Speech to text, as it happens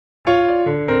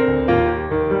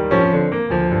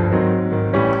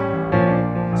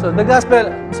So the gospel,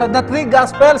 so the three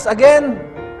gospels again,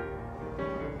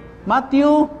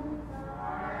 Matthew,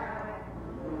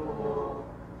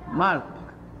 Mark,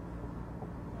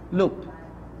 Luke,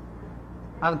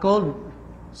 are called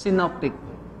synoptic.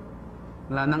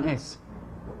 Wala ng S.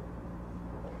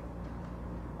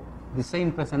 The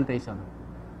same presentation.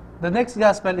 The next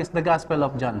gospel is the Gospel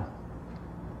of John.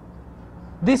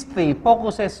 These three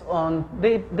focuses on,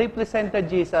 they presented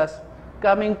Jesus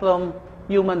coming from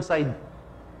human side.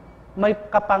 May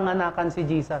kapanganakan si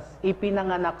Jesus.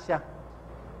 Ipinanganak siya.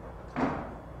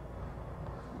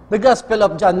 The Gospel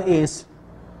of John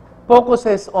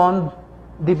focuses on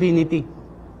divinity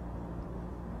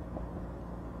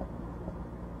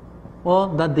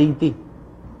or the deity.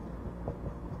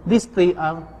 These three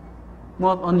are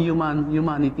more on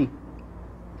humanity.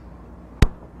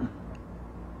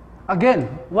 Again,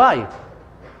 why?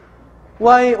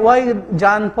 Why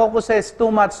John focuses too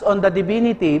much on the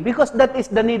divinity? Because that is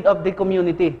the need of the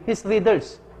community, his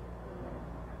readers.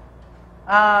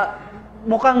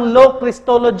 Mukhang low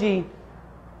Christology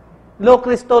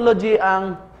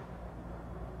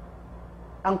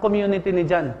ang community ni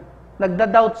John.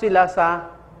 Nagda-doubt sila sa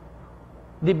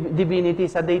divinity,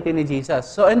 sa deity ni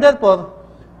Jesus. So, and therefore,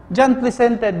 John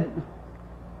presented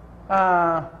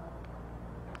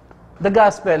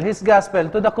his gospel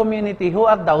to the community who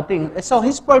are doubting. So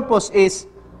his purpose is,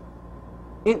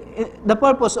 the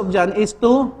purpose of John is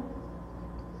to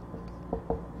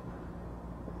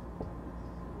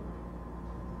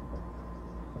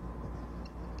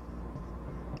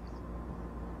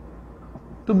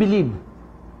believe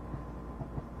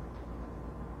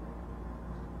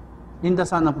in the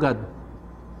Son of God.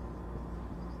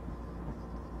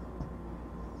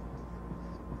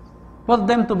 For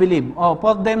them to believe.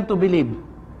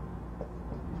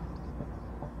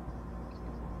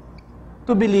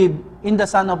 To believe in the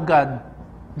Son of God,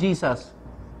 Jesus.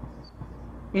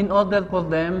 In order for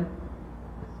them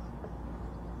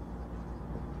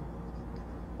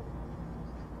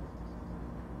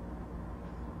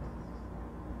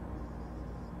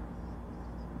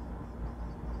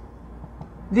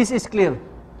this is clear.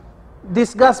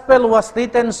 This gospel was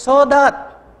written so that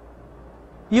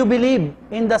you believe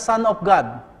in the Son of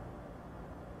God,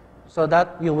 so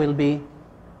that you will be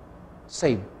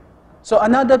saved. So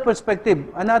another perspective,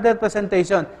 another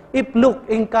presentation, if Luke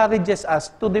encourages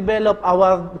us to develop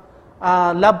our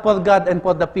love for God and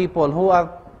for the people who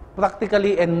are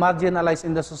practically and marginalized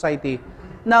in the society,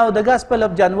 now the Gospel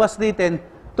of John was written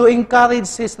to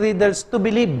encourage his readers to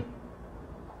believe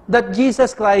that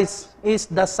Jesus Christ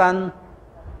is the Son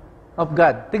of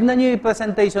God. Tignan niyo yung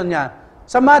presentation niya.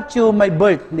 Sa Matthew, may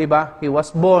birth, di ba? He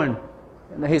was born.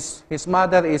 His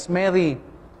mother is Mary.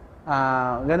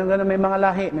 Ganun-ganun, may mga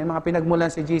lahi, may mga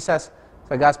pinagmulan si Jesus.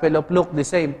 Sa Gospel of Luke, the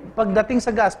same. Pagdating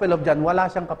sa Gospel of John,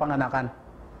 wala siyang kapanganakan.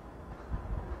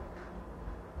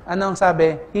 Ano ang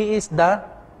sabi? He is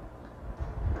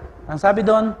ang sabi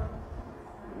doon,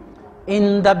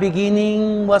 in the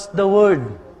beginning was the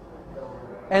Word,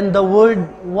 and the Word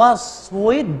was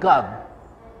with God,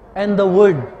 and the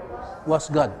Word was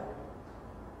God.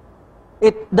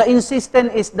 The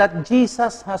insistence is that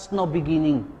Jesus has no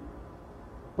beginning.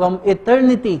 From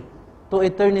eternity to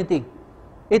eternity.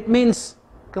 It means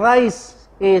Christ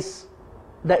is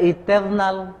the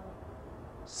eternal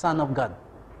Son of God.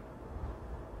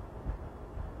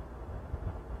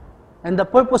 And the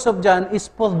purpose of John is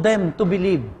for them to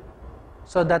believe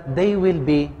so that they will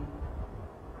be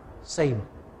saved.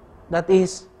 That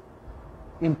is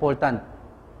important.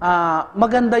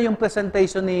 Maganda yung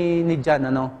presentation ni John,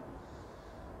 ano?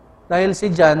 Dahil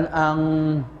si John,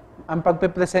 ang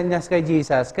pagpe-present niya kay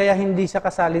Jesus, kaya hindi siya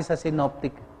kasali sa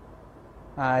synoptic.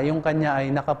 Yung kanya ay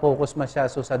nakafocus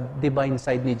masyado sa divine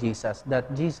side ni Jesus,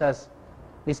 that Jesus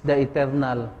is the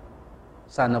eternal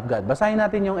Son of God. Basahin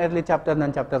natin yung early chapter ng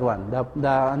chapter 1.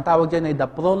 Ang tawag dyan ay the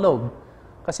prologue.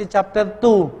 Kasi chapter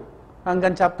 2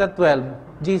 hanggang chapter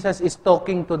 12, Jesus is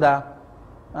talking to the,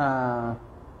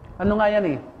 ano nga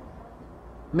yan eh?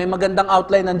 May magandang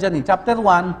outline nandyan eh. Chapter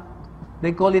 1,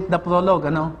 they call it the prologue,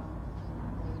 ano?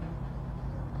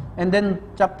 And then,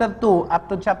 chapter 2, up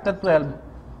to chapter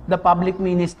 12, the public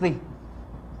ministry.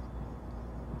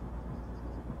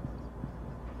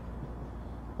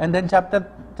 And then, chapter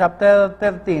 13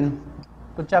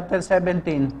 to chapter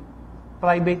 17,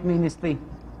 private ministry.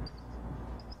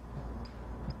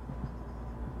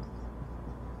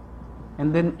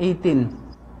 And then, 18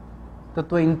 to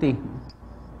 20,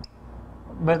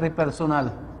 very personal.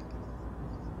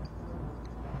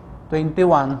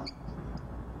 21,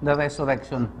 the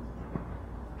resurrection.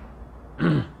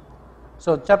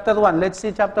 So, chapter 1. Let's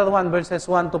see chapter 1, verses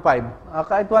 1 to 5.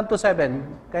 Kahit 1 to 7.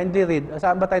 Kindly read.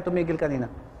 Saan ba tayo tumigil kanina?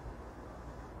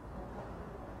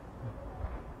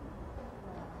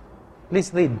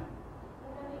 Please read.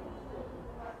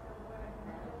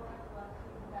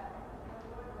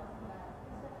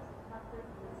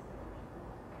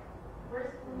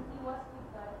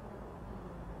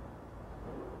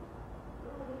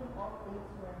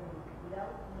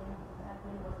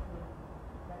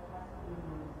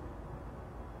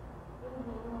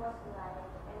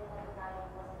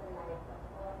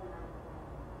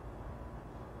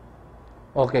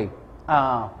 Okay.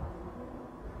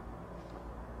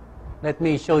 Let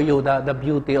me show you the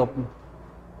beauty of...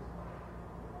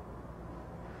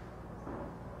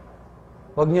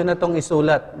 Huwag nyo na itong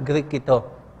isulat. Greek ito.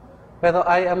 Pero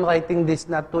I am writing this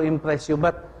not to impress you.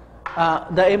 But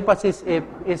the emphasis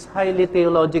is highly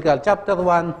theological. Chapter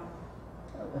 1.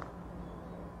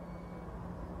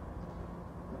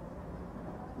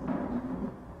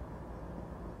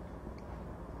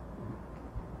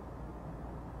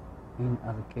 In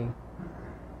RK.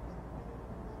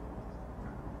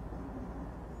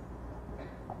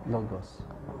 Logos.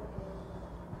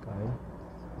 Okay.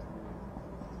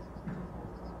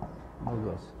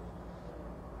 Logos.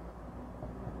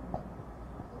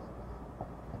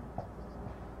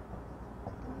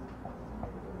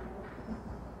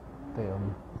 Ito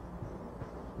yun.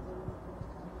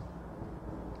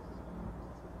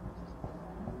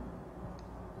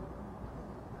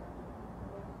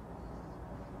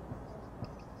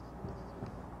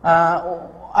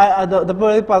 The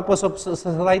very purpose of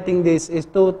writing this is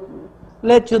to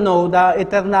let you know the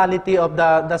eternality of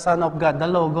the Son of God, the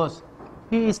Logos.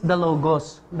 He is the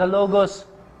Logos. The Logos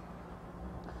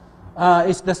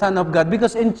is the Son of God.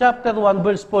 Because in chapter 1,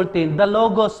 verse 14, the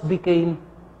Logos became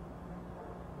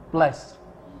flesh.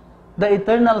 The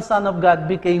eternal Son of God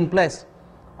became flesh.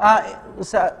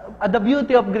 The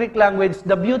beauty of Greek language,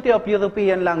 the beauty of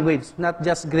European language, not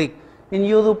just Greek. In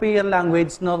European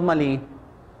language, normally,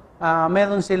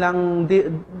 meron silang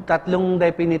tatlong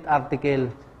definite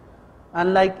article.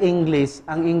 Unlike English,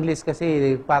 ang English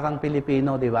kasi parang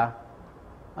Pilipino, di ba?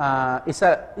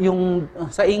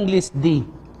 Sa English, D.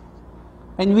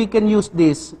 And we can use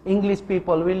this. English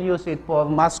people will use it for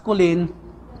masculine,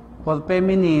 for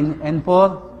feminine, and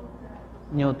for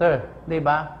neuter. Di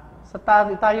ba? Sa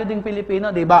tayo ding Pilipino,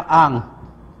 di ba? Ang.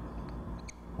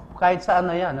 Kahit saan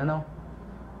na yan, ano?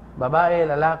 Babae,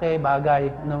 lalaki,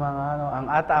 bagay, ang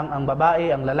ata, ang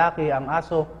babae, ang lalaki, ang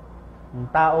aso,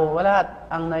 ang tao, wala,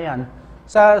 ang na yan.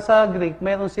 Sa Greek,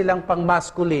 meron silang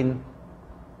pang-masculine.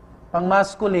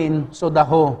 Pang-masculine, so the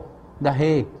ho, the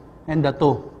he, and the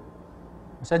to.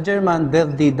 Sa German, der,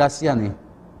 die, das yan eh.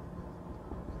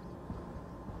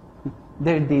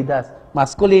 Der, die, das.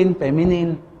 Masculine,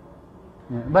 feminine.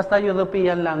 Basta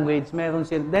European language, meron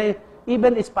sila.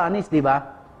 Even Spanish, di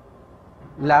ba?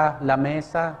 La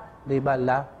mesa, di ba?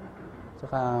 La.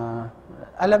 Saka,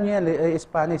 alam niyo yan,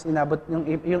 Spanish, inabot,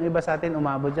 yung iba sa atin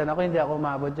umabot dyan. Ako hindi ako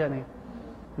umabot dyan eh.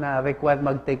 Na required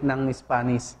mag-take ng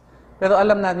Spanish. Pero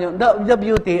alam natin yun, the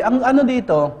beauty, ang ano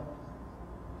dito,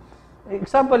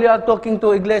 example, you are talking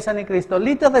to Iglesia ni Cristo,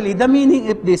 literally, the meaning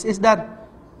of this is that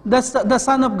the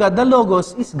Son of God, the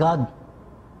Logos, is God.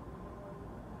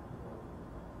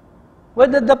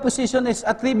 Whether the position is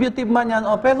attributive man yan,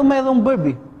 pero mayroong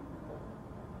verb eh.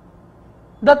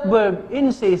 That verb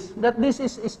insists that this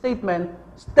is a statement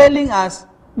telling us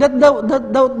that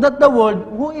the Word,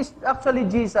 who is actually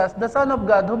Jesus, the Son of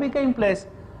God, who became flesh,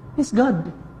 is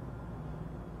God.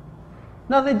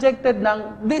 Na rejected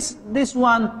ng this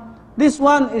one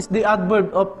is the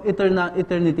adverb of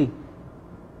eternity.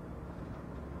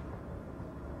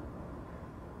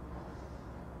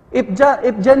 If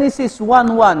Genesis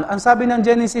 1:1, ang sabi ng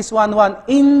Genesis 1:1,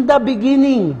 in the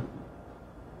beginning,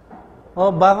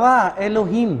 bara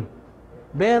Elohim,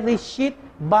 Bereshit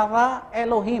bara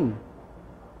Elohim.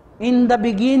 In the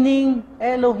beginning,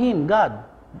 Elohim, God,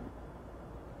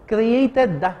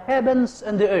 created the heavens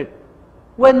and the earth.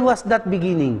 When was that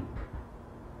beginning?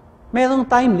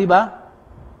 Merong time, di ba?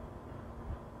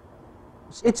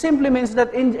 It simply means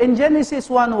that in Genesis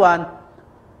 1:1,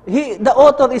 the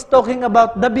author is talking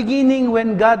about the beginning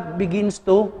when God begins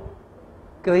to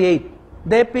create.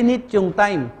 Definite yung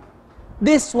time.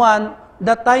 This one,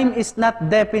 the time is not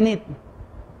definite.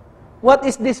 What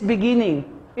is this beginning?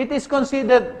 It is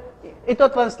considered, ito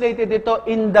translated ito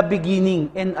in the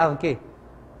beginning, NRK.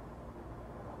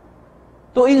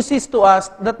 To insist to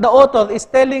us that the author is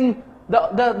telling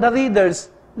the readers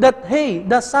that, hey,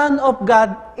 the Son of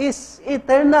God is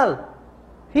eternal.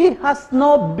 He has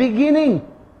no beginning.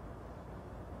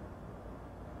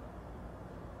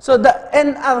 So the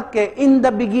NRK, in the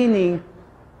beginning,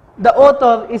 the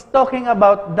author is talking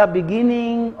about the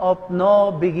beginning of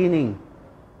no beginning.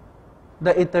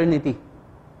 The eternity.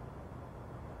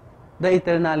 The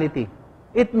eternality.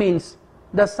 It means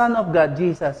the Son of God,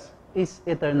 Jesus, is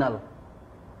eternal.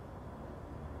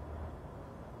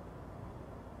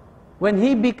 When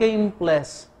He became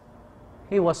flesh,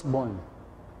 He was born.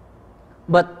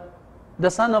 But the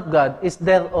Son of God is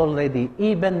there already,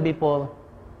 even before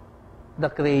the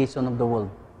creation of the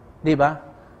world. Di ba?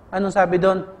 Anong sabi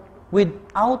doon?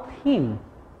 Without Him,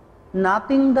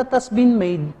 nothing that has been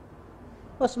made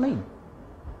was made.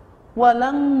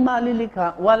 Walang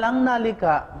malilikha, walang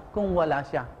nalikha kung wala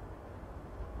siya.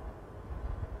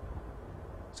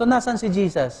 So, nasan si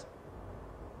Jesus?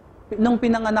 Nung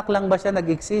pinanganak lang ba siya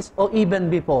nag-exist o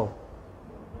even before?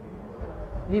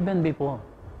 Even before.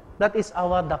 That is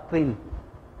our doctrine.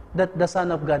 That the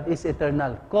Son of God is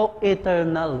eternal.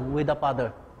 Co-eternal with the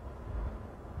Father.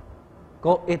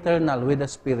 Co-eternal with the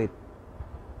Spirit.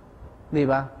 Di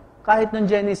ba? Kahit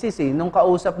nung Genesis, nung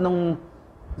kausap nung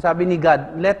sabi ni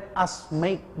God, let us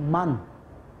make man.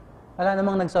 Wala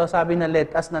namang nagsasabi na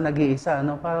let us na nag-iisa.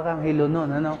 Ano? Parang hilo nun.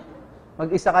 Ano?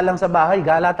 Mag-isa ka lang sa bahay,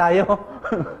 gala tayo.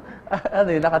 Ano,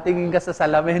 nakatingin ka sa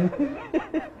salamin.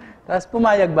 Tapos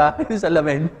pumayag ba yung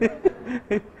salamin?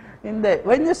 Hindi.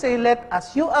 When you say let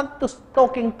us, you are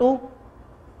talking to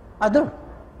other.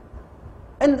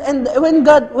 And when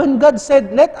God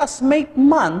said, let us make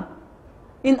man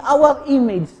in our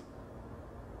image,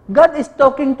 God is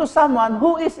talking to someone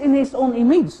who is in His own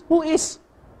image, who is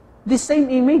the same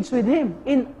image with Him,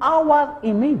 in our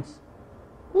image.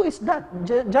 Who is that?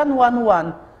 John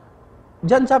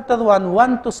chapter 1,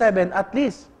 1 to 7, at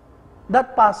least,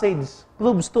 that passage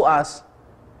proves to us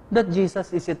that Jesus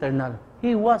is eternal.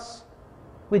 He was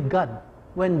with God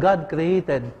when God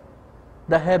created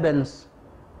the heavens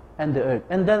and the earth.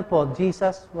 And therefore,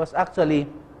 Jesus was actually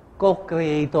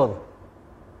co-creator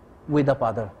with the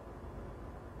Father.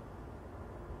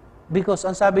 Because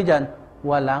ang sabi diyan,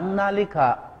 walang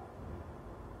nalikha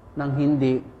ng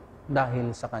hindi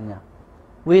dahil sa Kanya.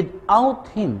 Without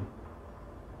Him,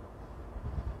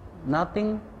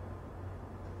 nothing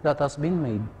that has been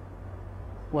made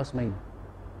was made.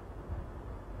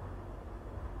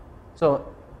 So,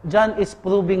 John is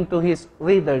proving to his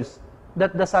readers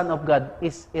that the Son of God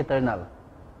is eternal.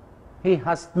 He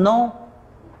has no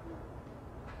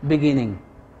beginning.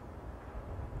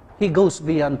 He goes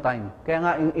beyond time. Kaya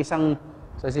nga, isang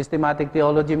sa systematic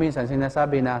theology minsan,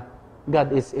 sinasabi na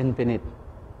God is infinite.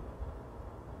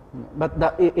 But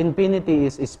the infinity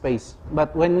is space. But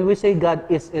when we say God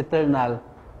is eternal,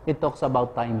 it talks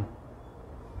about time.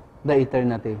 The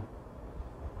eternity.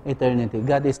 Eternity.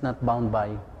 God is not bound by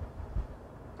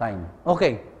time.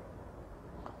 Okay.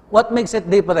 What makes it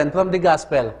different from the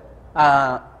gospel?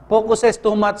 Focuses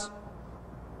too much,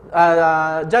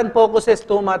 John focuses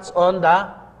too much on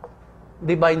the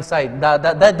divine side,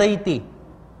 the deity.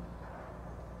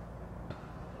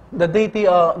 The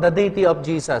deity of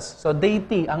Jesus. So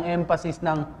deity ang emphasis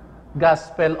ng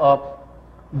gospel of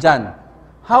John.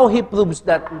 How he proves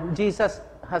that Jesus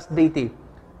has deity.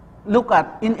 Look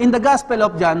at, in the gospel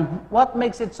of John, what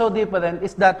makes it so different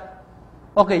is that,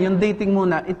 okay, yung dating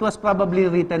muna, it was probably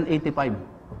written 85.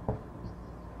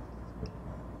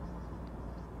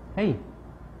 Hey,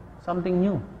 something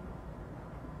new.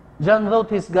 John wrote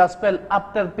his gospel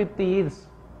after 50 years.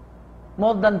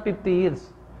 More than 50 years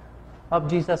of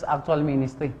Jesus' actual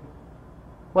ministry.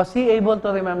 Was he able to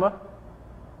remember?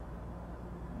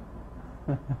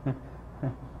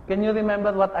 Can you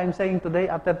remember what I'm saying today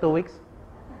after 2 weeks?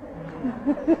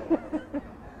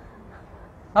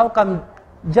 How come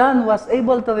John was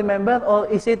able to remember, or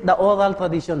is it the oral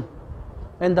tradition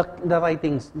and the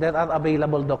writings? There are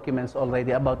available documents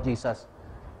already about Jesus.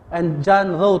 And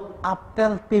John wrote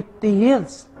after 50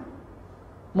 years.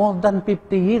 More than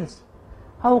 50 years.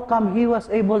 How come he was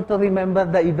able to remember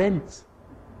the events?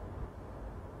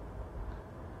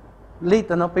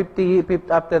 Late,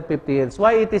 after 50 years.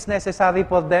 Why it is necessary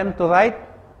for them to write?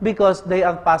 Because they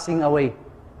are passing away.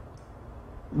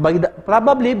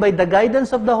 Probably by the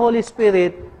guidance of the Holy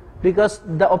Spirit, because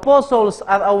the apostles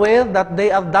are aware that they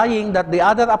are dying, that the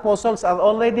other apostles are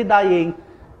already dying,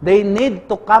 they need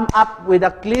to come up with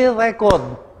a clear record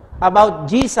about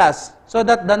Jesus so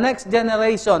that the next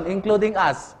generation, including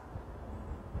us,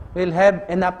 will have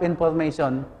enough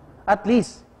information, at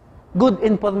least good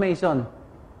information.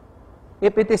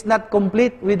 If it is not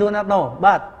complete, we do not know,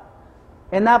 but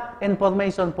enough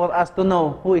information for us to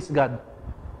know who is God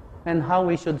and how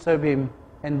we should serve Him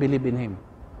and believe in Him.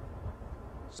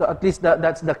 So at least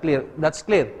that's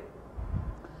clear.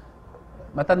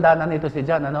 Matanda na nito si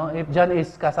John, ano? If John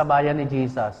is kasabayan ni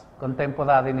Jesus,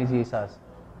 contemporary ni Jesus,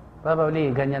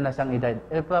 probably ganyan na siyang edad.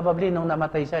 Probably nung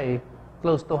namatay siya,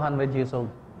 close to 100 years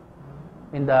old.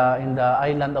 In the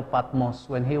island of Patmos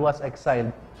when he was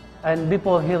exiled and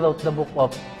before he wrote the book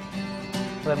of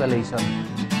Revelation.